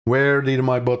Where did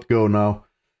my bot go now?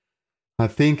 I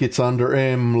think it's under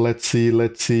M. Let's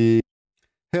see.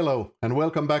 Hello, and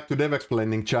welcome back to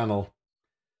DevExplaining channel.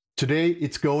 Today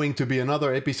it's going to be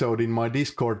another episode in my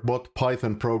Discord bot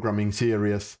Python programming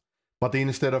series. But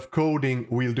instead of coding,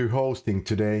 we'll do hosting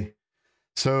today.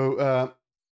 So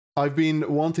I've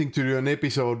been wanting to do an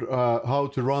episode how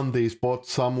to run these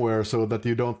bots somewhere so that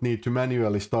you don't need to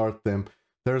manually start them.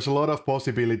 There's a lot of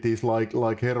possibilities like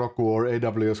Heroku or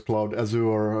AWS Cloud, Azure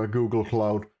or Google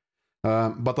Cloud.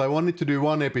 But I wanted to do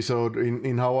one episode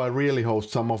in how I really host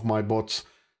some of my bots.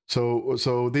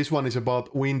 So this one is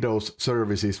about Windows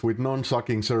services with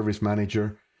non-sucking service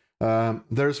manager.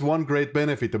 There's one great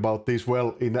benefit about this,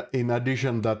 well, in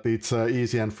addition that it's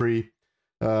easy and free.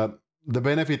 The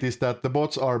benefit is that the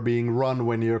bots are being run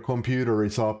when your computer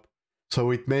is up.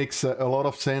 So it makes a lot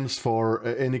of sense for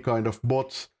any kind of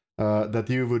bots that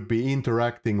you would be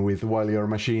interacting with while your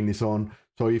machine is on.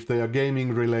 So if they are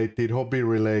gaming related, hobby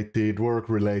related, work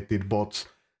related bots,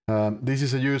 this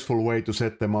is a useful way to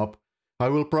set them up. I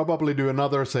will probably do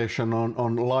another session on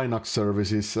Linux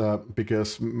services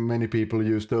because many people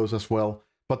use those as well.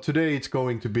 But today it's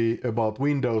going to be about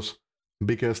Windows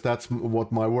because that's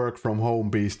what my work from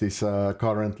home beast is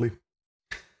currently.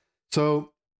 So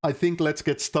I think let's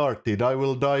get started. I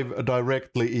will dive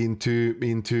directly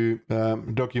into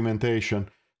documentation.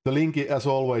 The link, as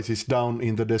always, is down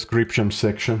in the description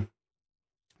section.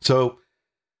 So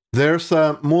there's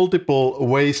multiple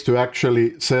ways to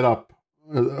actually set up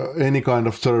any kind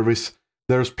of service.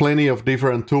 There's plenty of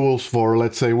different tools for,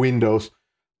 let's say, Windows.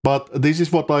 But this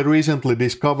is what I recently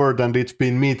discovered and it's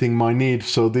been meeting my needs,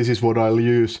 so this is what I'll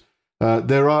use.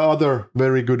 There are other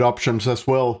very good options as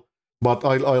well. But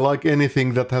I like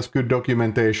anything that has good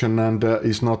documentation and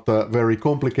is not very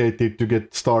complicated to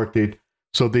get started.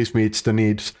 So this meets the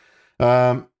needs.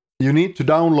 You need to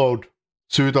download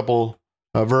suitable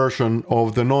version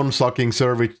of the non-sucking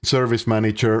service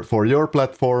manager for your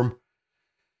platform.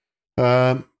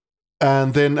 And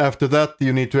then after that,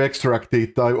 you need to extract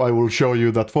it. I will show you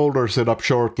that folder setup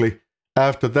shortly.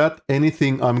 After that,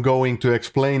 anything I'm going to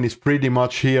explain is pretty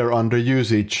much here under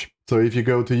usage. So if you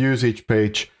go to usage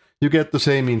page, you get the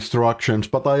same instructions,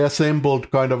 but I assembled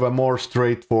kind of a more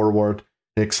straightforward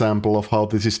example of how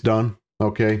this is done.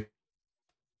 Okay.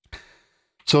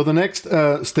 So the next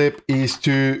step is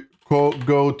to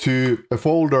go to a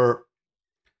folder.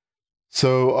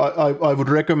 So I would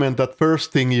recommend that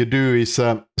first thing you do is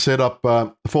set up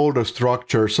a folder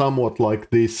structure somewhat like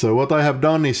this. So what I have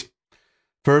done is,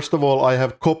 first of all, I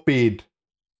have copied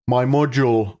my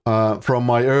module from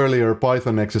my earlier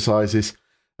Python exercises.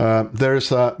 There's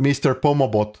Mr.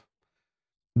 Pomobot.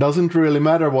 Doesn't really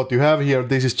matter what you have here.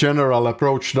 This is general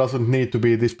approach. Doesn't need to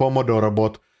be this Pomodoro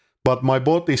bot. But my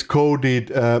bot is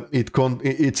coded.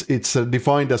 It's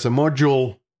defined as a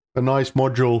module, a nice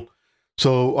module.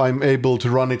 So I'm able to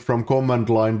run it from command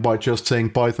line by just saying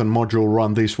Python module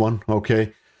run this one.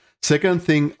 Okay. Second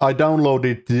thing, I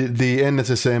downloaded the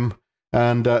NSSM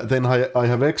and then I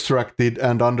have extracted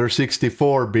and under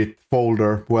 64-bit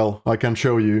folder. Well, I can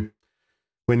show you.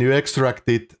 When you extract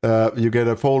it, you get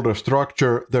a folder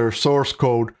structure, there's source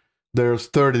code, there's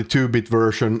 32-bit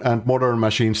version, and modern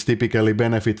machines typically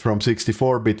benefit from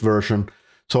 64-bit version.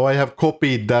 So I have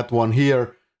copied that one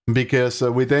here, because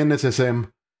with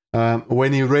NSSM,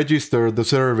 when you register the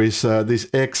service, this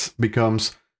X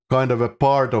becomes kind of a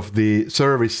part of the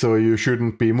service, so you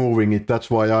shouldn't be moving it. That's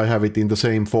why I have it in the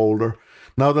same folder.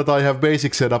 Now that I have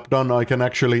basic setup done, I can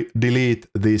actually delete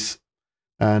this.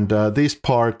 And this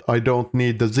part, I don't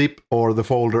need the zip or the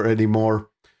folder anymore.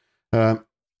 I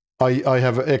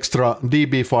have an extra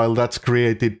DB file that's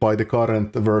created by the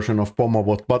current version of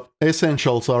Pomobot, but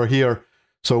essentials are here.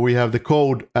 So we have the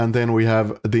code and then we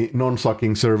have the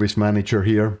non-sucking service manager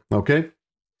here, okay?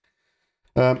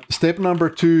 Step number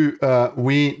 2,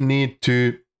 we need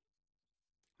to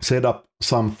set up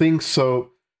some things.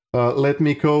 So let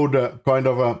me code kind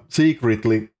of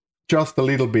secretly, just a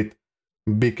little bit,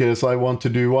 because I want to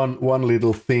do one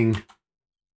little thing.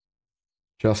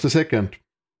 Just a second.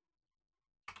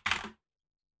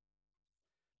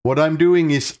 What I'm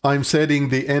doing is I'm setting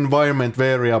the environment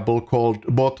variable called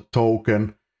bot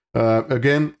token.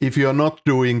 Again, if you're not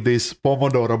doing this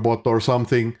Pomodoro bot or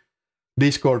something,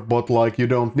 Discord bot like, you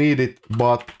don't need it.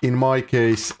 But in my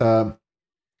case, I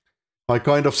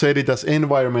kind of set it as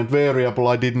environment variable.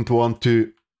 I didn't want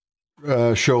to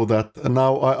show that.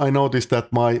 Now I noticed that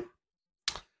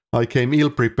I came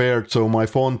ill-prepared, so my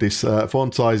font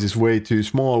size is way too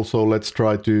small, so let's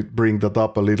try to bring that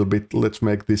up a little bit. Let's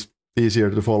make this easier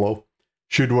to follow.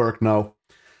 Should work now.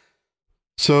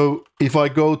 So if I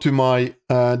go to my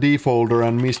D folder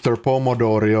and Mr.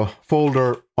 Pomodoro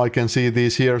folder, I can see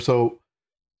these here. So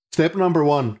step number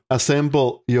 1,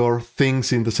 assemble your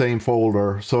things in the same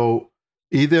folder. So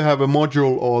either have a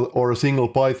module or a single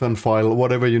Python file,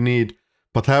 whatever you need,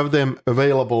 but have them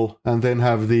available and then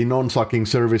have the non-sucking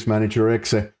service manager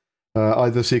exe,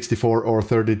 either 64 or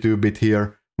 32-bit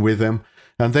here with them.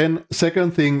 And then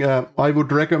second thing, I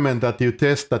would recommend that you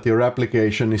test that your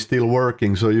application is still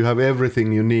working, so you have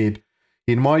everything you need.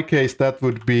 In my case, that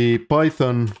would be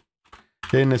Python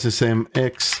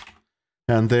NSSMX,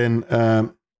 and then,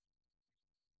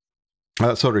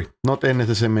 sorry, not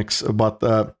NSSMX, but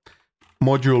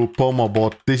module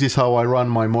Pomobot. This is how I run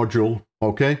my module,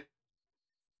 okay?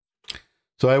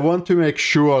 So I want to make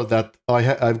sure that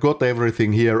I've got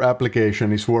everything here,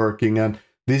 application is working, and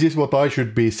this is what I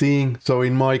should be seeing. So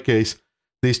in my case,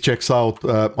 this checks out,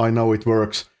 I know it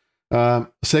works.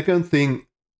 Second thing,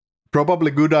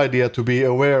 probably good idea to be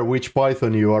aware which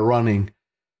Python you are running.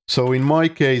 So in my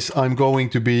case, I'm going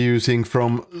to be using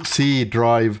from C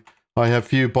drive. I have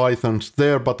few Pythons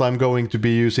there, but I'm going to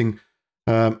be using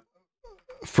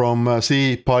from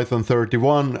C Python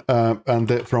 31,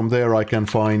 and from there I can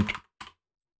find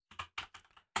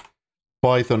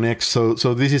Python X. So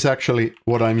this is actually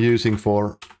what I'm using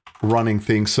for running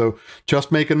things. So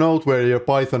just make a note where your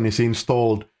Python is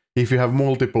installed. If you have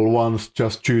multiple ones,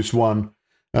 just choose one.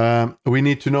 We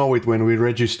need to know it when we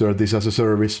register this as a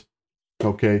service.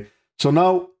 Okay, so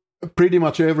now pretty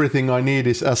much everything I need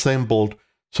is assembled.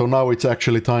 So now it's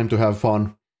actually time to have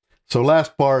fun. So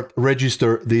last part,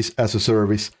 register this as a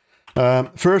service.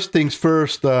 First things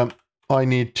first, I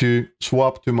need to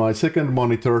swap to my second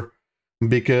monitor,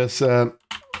 because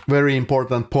very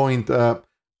important point,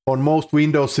 on most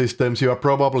Windows systems you are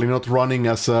probably not running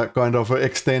as a kind of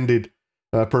extended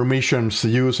permissions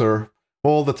user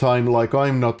all the time, like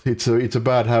I'm not. It's a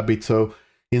bad habit. So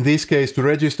in this case, to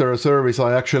register a service,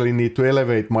 I actually need to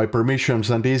elevate my permissions,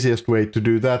 and the easiest way to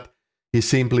do that is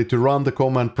simply to run the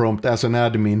command prompt as an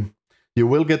admin. You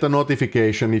will get a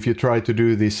notification if you try to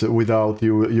do this without.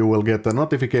 You will get a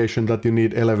notification that you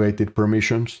need elevated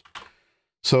permissions.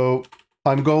 So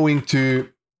I'm going to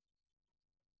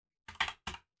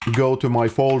go to my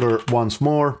folder once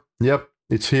more. Yep,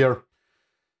 it's here.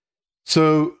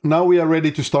 So now we are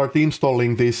ready to start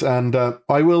installing this, and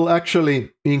I will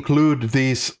actually include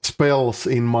these spells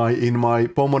in my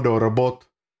Pomodoro bot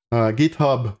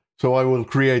GitHub. So I will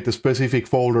create a specific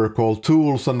folder called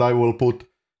tools, and I will put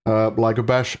like a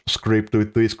bash script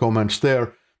with these commands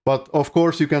there. But of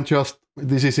course you can just,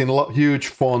 this is in huge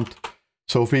font,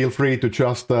 so feel free to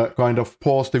just kind of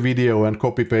pause the video and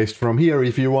copy paste from here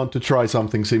if you want to try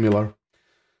something similar.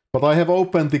 But I have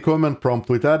opened the command prompt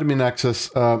with admin access.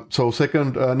 So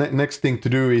second, next thing to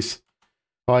do is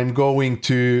I'm going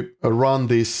to run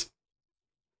this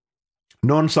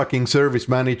non-sucking service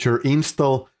manager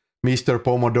install Mr.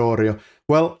 Pomodoro.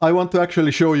 Well, I want to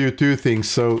actually show you two things.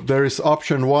 So there is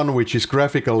option 1, which is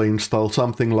graphical install,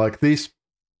 something like this.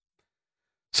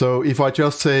 So if I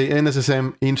just say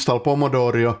NSSM install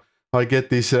Pomodoro, I get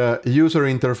this user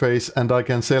interface, and I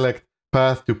can select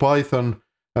path to Python,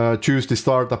 choose the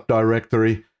startup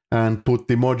directory, and put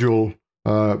the module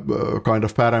kind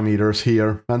of parameters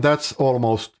here. And that's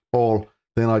almost all.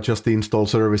 Then I just install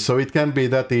service. So it can be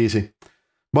that easy.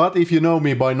 But if you know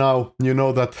me by now, you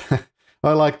know that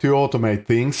I like to automate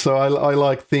things. So I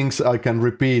like things I can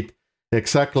repeat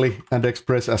exactly and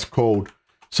express as code.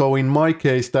 So in my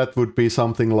case, that would be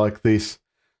something like this.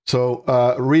 So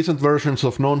recent versions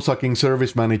of non-sucking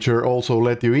service manager also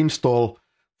let you install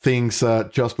things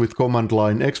just with command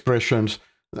line expressions.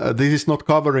 This is not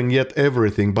covering yet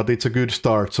everything, but it's a good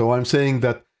start. So I'm saying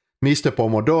that Mr.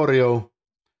 Pomodoro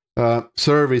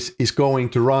service is going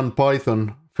to run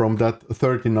Python from that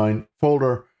 39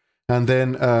 folder, and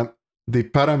then the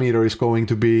parameter is going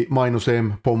to be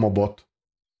 -m pomobot.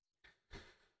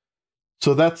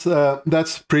 So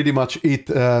that's pretty much it.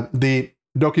 The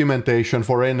documentation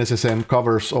for NSSM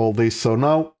covers all this. So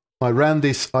now I ran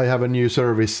this, I have a new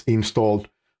service installed.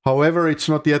 However, it's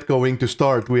not yet going to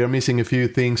start. We are missing a few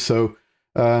things. So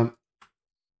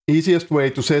easiest way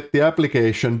to set the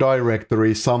application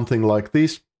directory is something like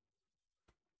this.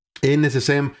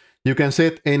 NSSM, you can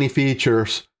set any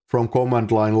features from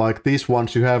command line like this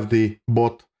once you have the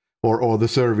bot or the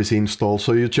service installed.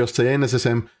 So you just say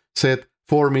NSSM set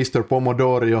for Mr.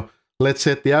 Pomodoro. Let's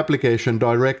set the application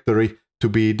directory to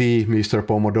be D Mr.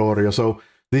 Pomodoro. So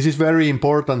this is very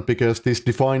important because this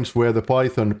defines where the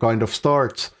Python kind of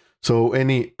starts. So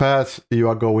any path you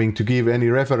are going to give, any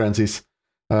references,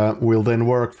 will then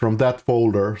work from that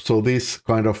folder. So this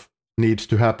kind of needs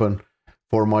to happen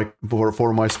for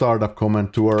my startup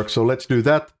command to work. So let's do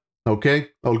that. Okay,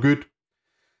 all good.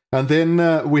 And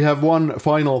then we have one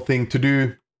final thing to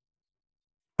do.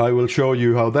 I will show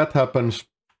you how that happens.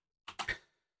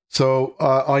 So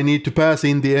I need to pass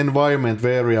in the environment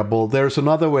variable. There's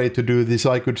another way to do this.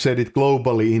 I could set it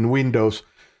globally in Windows,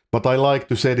 but I like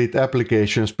to set it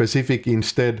application specific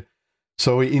instead.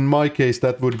 So in my case,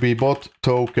 that would be bot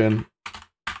token.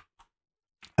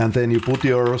 And then you put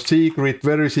your secret,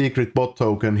 very secret bot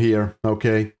token here.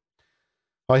 Okay.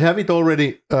 I have it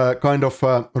already kind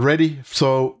of ready.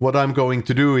 So what I'm going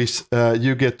to do is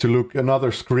you get to look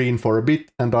another screen for a bit,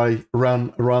 and I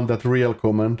run that real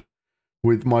command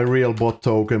with my real bot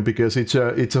token, because it's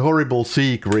a horrible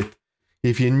secret.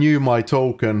 If you knew my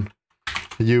token,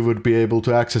 you would be able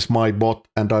to access my bot,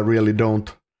 and I really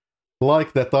don't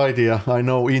like that idea. I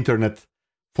know internet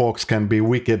folks can be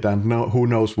wicked, and who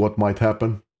knows what might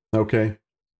happen. Okay,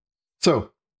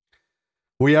 so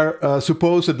we are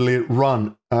supposedly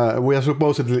done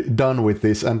with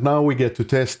this, and now we get to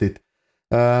test it.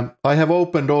 I have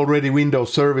opened already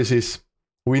Windows Services,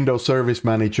 Windows Service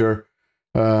Manager.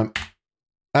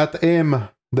 At M,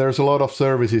 there's a lot of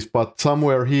services, but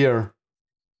somewhere here...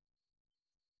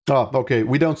 okay,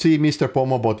 we don't see Mr.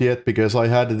 Pomobot yet, because I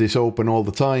had this open all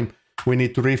the time. We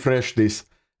need to refresh this,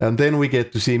 and then we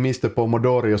get to see Mr.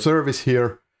 Pomodoro service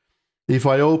here. If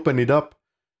I open it up,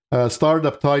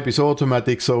 startup type is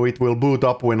automatic, so it will boot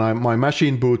up when my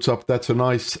machine boots up. That's a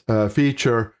nice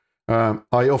feature.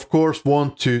 I, of course,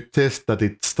 want to test that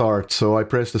it starts, so I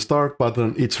press the start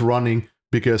button. It's running,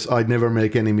 because I never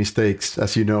make any mistakes,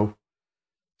 as you know.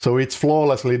 So it's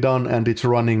flawlessly done, and it's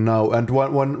running now. And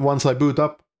once I boot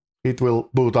up, it will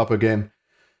boot up again.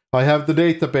 I have the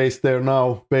database there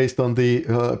now, based on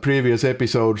the previous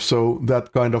episode, so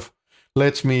that kind of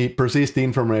lets me persist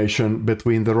information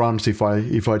between the runs if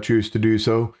I choose to do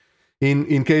so.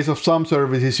 In case of some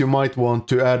services, you might want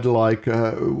to add like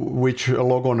which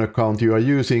logon account you are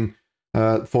using.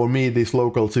 For me, this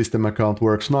local system account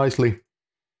works nicely.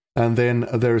 And then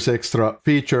there's extra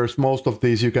features. Most of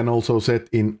these you can also set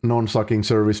in non-sucking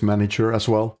service manager as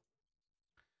well.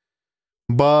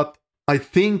 But I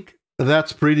think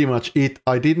that's pretty much it.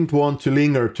 I didn't want to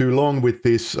linger too long with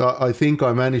this. I think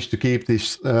I managed to keep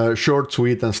this short,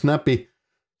 sweet and snappy.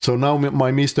 So now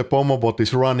my Mr. Pomobot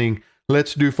is running.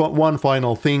 Let's do one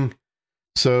final thing.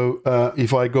 So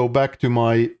if I go back to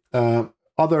my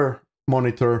other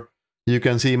monitor, you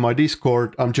can see my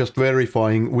Discord. I'm just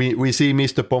verifying. We see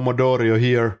Mr. Pomodoro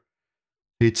here.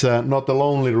 It's not a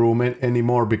lonely room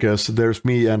anymore, because there's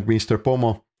me and Mr.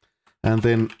 Pomo. And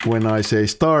then when I say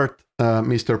start,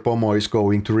 Mr. Pomo is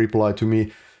going to reply to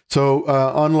me. So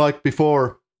unlike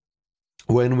before,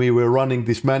 when we were running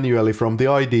this manually from the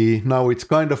IDE, now it's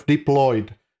kind of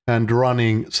deployed and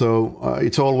running. So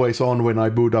it's always on when I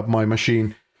boot up my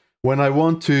machine. When I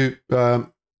want to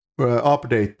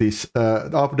update this,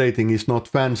 updating is not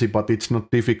fancy, but it's not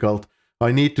difficult.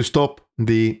 I need to stop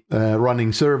the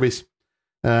running service,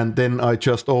 and then I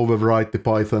just overwrite the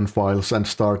Python files and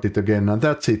start it again. And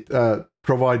that's it,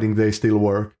 providing they still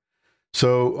work.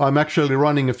 So I'm actually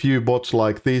running a few bots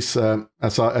like this.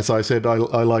 As I said, I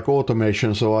like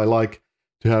automation, so I like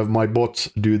to have my bots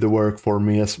do the work for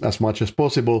me as much as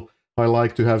possible. I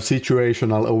like to have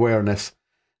situational awareness.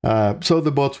 So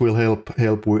the bots will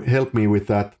help me with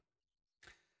that.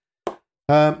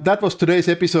 That was today's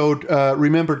episode.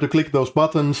 Remember to click those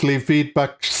buttons, leave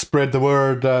feedback, spread the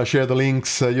word, share the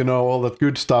links, you know, all that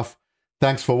good stuff.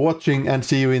 Thanks for watching, and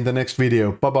see you in the next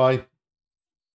video. Bye-bye.